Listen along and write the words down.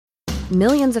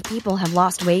Millions of people have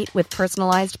lost weight with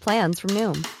personalized plans from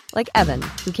Noom. Like Evan,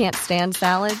 who can't stand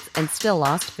salads and still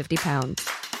lost 50 pounds.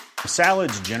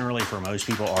 Salads generally for most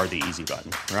people are the easy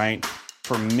button, right?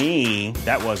 For me,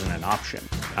 that wasn't an option.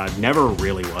 I never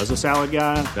really was a salad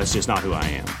guy. That's just not who I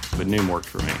am. But Noom worked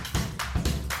for me.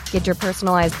 Get your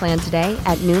personalized plan today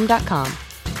at Noom.com.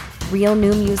 Real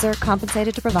Noom user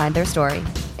compensated to provide their story.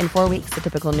 In 4 weeks, the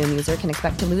typical Noom user can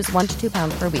expect to lose 1 to 2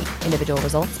 pounds per week. Individual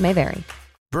results may vary.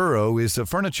 Burrow is a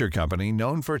furniture company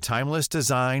known for timeless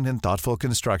design and thoughtful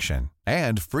construction,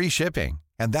 and free shipping,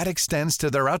 and that extends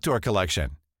to their outdoor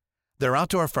collection. Their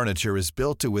outdoor furniture is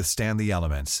built to withstand the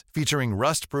elements, featuring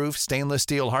rust-proof stainless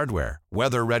steel hardware,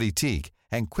 weather-ready teak,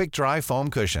 and quick-dry foam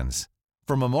cushions.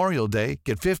 For Memorial Day,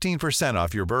 get 15%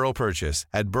 off your Burrow purchase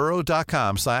at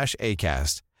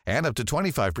burrow.com/acast, and up to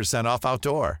 25% off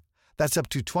outdoor. That's up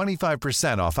to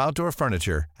 25% off outdoor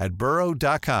furniture at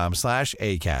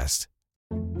burrow.com/acast.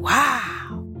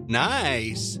 Wow.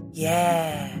 Nice.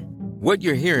 Yeah. What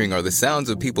you're hearing are the sounds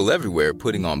of people everywhere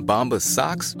putting on Bombas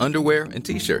socks, underwear, and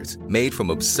T-shirts made from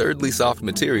absurdly soft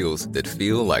materials that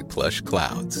feel like plush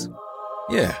clouds.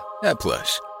 Yeah, that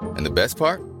plush. And the best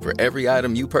part? For every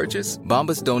item you purchase,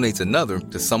 Bombas donates another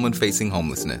to someone facing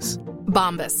homelessness.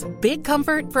 Bombas. Big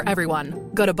comfort for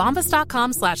everyone. Go to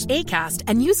bombas.com/ACAST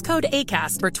and use code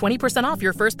ACAST for 20% off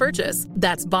your first purchase.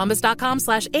 That's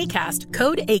bombas.com/ACAST.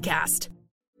 Code ACAST.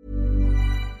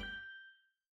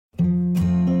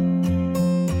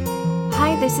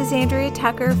 Hi, this is Andrea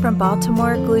Tucker from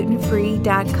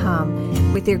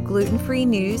BaltimoreGlutenFree.com with your gluten-free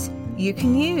news you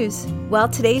can use. Well,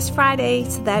 today's Friday,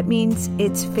 so that means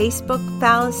it's Facebook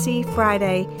Fallacy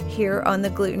Friday here on the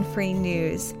Gluten-Free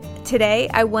News. Today,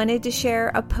 I wanted to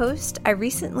share a post I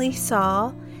recently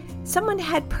saw. Someone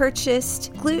had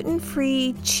purchased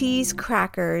gluten-free cheese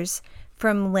crackers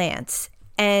from Lance.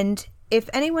 And if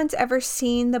anyone's ever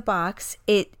seen the box,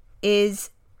 it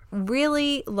is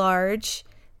really large.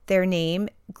 Their name,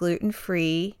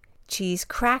 gluten-free cheese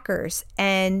crackers.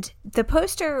 And the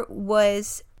poster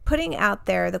was putting out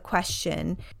there the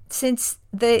question, since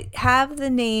they have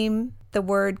the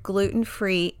word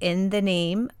gluten-free in the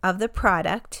name of the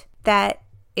product, that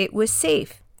it was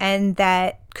safe, and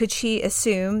that could she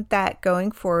assume that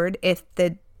going forward, if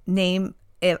the name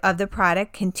of the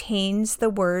product contains the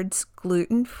words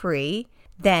gluten-free,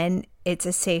 then it's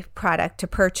a safe product to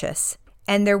purchase.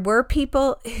 And there were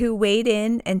people who weighed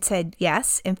in and said,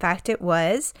 yes, in fact it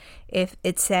was. If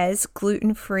it says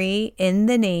gluten-free in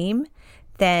the name,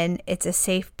 then it's a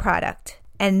safe product.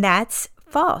 And that's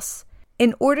false.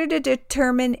 In order to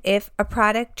determine if a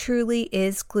product truly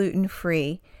is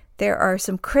gluten-free, there are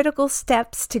some critical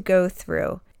steps to go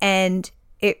through. And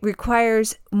it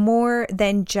requires more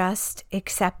than just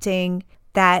accepting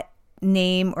that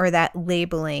name or that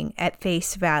labeling at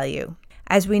face value.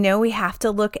 As we know, we have to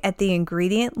look at the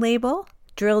ingredient label,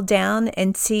 drill down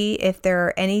and see if there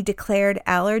are any declared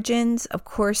allergens. Of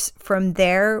course, from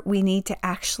there, we need to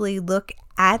actually look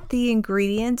at the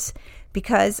ingredients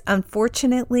because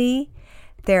unfortunately,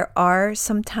 there are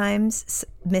sometimes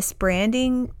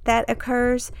misbranding that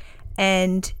occurs,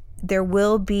 and there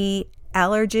will be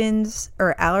allergens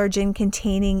or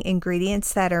allergen-containing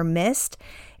ingredients that are missed.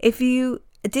 If you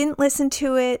didn't listen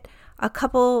to it, a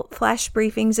couple flash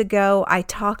briefings ago, I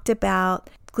talked about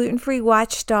Gluten-Free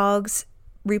Watchdog's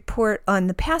report on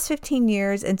the past 15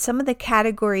 years and some of the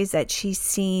categories that she's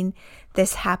seen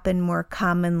this happen more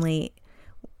commonly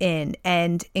in,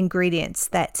 and ingredients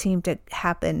that seem to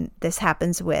happen, this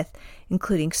happens with,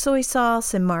 including soy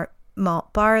sauce and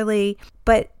malt barley.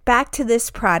 But back to this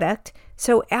product.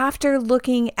 So after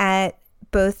looking at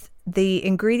both the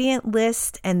ingredient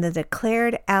list and the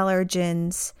declared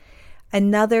allergens,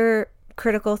 another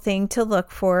critical thing to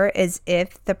look for is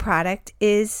if the product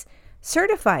is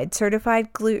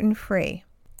certified gluten-free.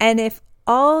 And if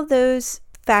all those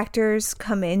factors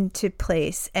come into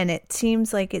place and it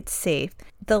seems like it's safe,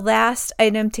 the last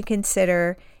item to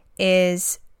consider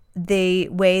is the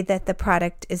way that the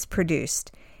product is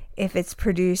produced. If it's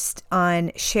produced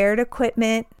on shared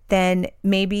equipment, then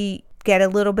maybe get a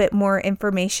little bit more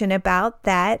information about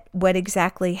that, what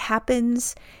exactly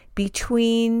happens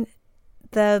between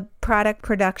the product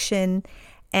production,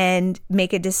 and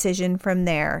make a decision from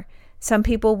there. Some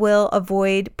people will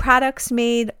avoid products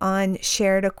made on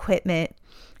shared equipment.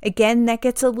 Again, that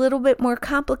gets a little bit more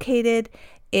complicated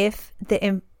if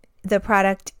the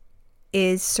product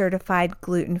is certified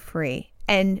gluten-free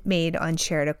and made on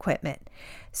shared equipment.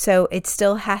 So it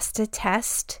still has to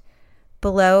test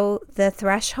below the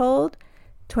threshold,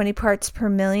 20 parts per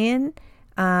million,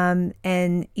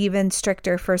 and even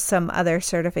stricter for some other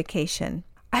certification.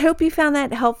 I hope you found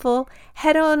that helpful.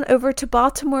 Head on over to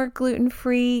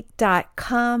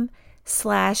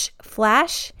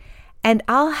baltimoreglutenfree.com/flash, and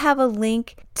I'll have a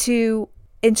link to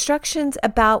instructions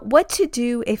about what to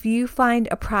do if you find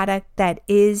a product that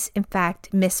is in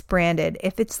fact misbranded,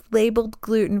 if it's labeled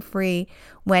gluten-free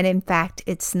when in fact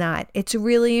it's not. It's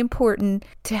really important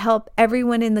to help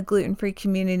everyone in the gluten-free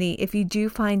community, if you do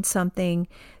find something,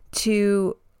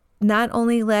 to not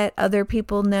only let other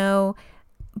people know,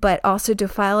 but also to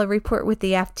file a report with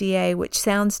the FDA, which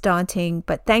sounds daunting,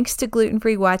 but thanks to Gluten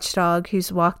Free Watchdog,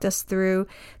 who's walked us through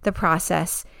the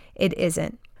process, it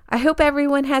isn't. I hope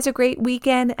everyone has a great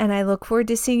weekend, and I look forward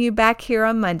to seeing you back here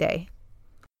on Monday.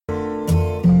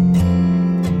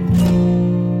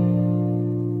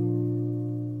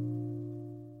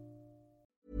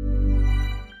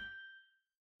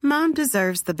 Mom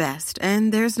deserves the best,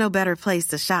 and there's no better place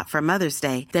to shop for Mother's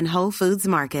Day than Whole Foods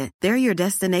Market. They're your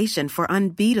destination for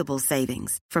unbeatable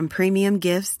savings, from premium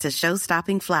gifts to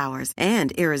show-stopping flowers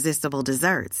and irresistible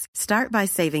desserts. Start by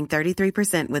saving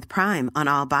 33% with Prime on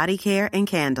all body care and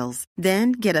candles.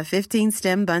 Then get a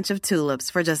 15-stem bunch of tulips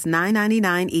for just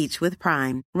 $9.99 each with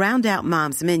Prime. Round out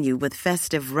Mom's menu with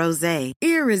festive rosé,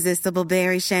 irresistible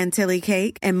berry chantilly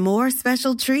cake, and more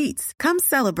special treats. Come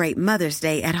celebrate Mother's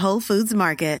Day at Whole Foods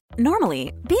Market.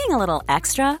 Normally, being a little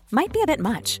extra might be a bit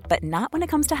much, but not when it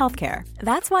comes to healthcare.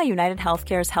 That's why United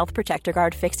Healthcare's Health Protector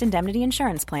Guard fixed indemnity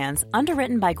insurance plans,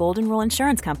 underwritten by Golden Rule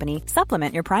Insurance Company,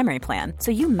 supplement your primary plan so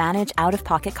you manage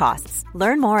out-of-pocket costs.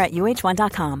 Learn more at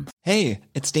uh1.com. Hey,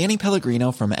 it's Danny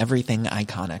Pellegrino from Everything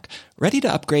Iconic. Ready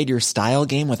to upgrade your style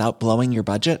game without blowing your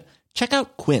budget? Check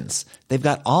out Quince. They've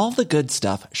got all the good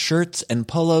stuff, shirts and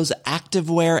polos,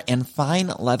 activewear, and fine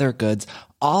leather goods,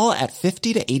 all at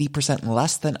 50 to 80%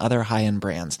 less than other high-end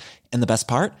brands. And the best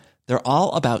part? They're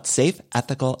all about safe,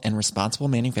 ethical, and responsible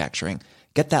manufacturing.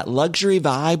 Get that luxury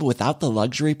vibe without the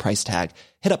luxury price tag.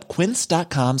 Hit up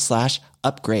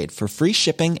quince.com/upgrade for free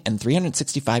shipping and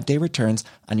 365-day returns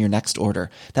on your next order.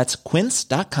 That's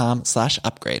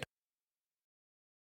quince.com/upgrade.